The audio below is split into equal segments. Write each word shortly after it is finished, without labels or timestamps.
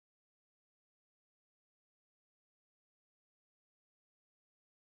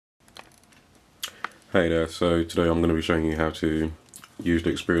Hey there, so today I'm going to be showing you how to use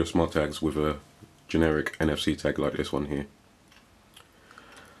the Xperia SmartTags with a generic NFC tag like this one here.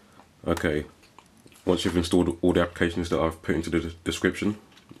 Okay, once you've installed all the applications that I've put into the description,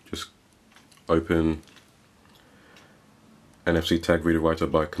 just open NFC Tag Reader Writer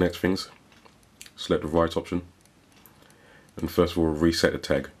by Connect Things, select the right option, and first of all reset the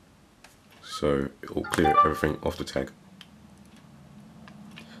tag, so it will clear everything off the tag.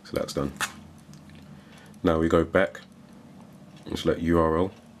 So that's done. Now we go back and select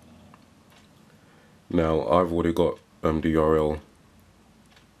URL. Now I've already got the URL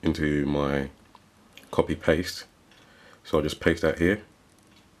into my copy paste, so I'll just paste that here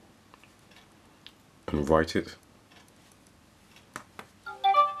and write it.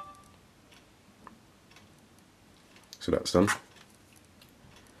 So that's done.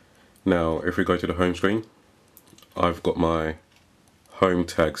 Now if we go to the home screen, I've got my home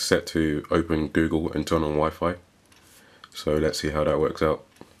tag set to open Google and turn on Wi-Fi. So let's see how that works out.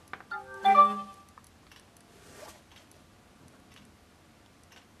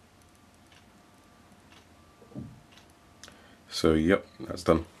 So yep, that's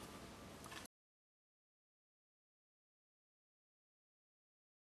done.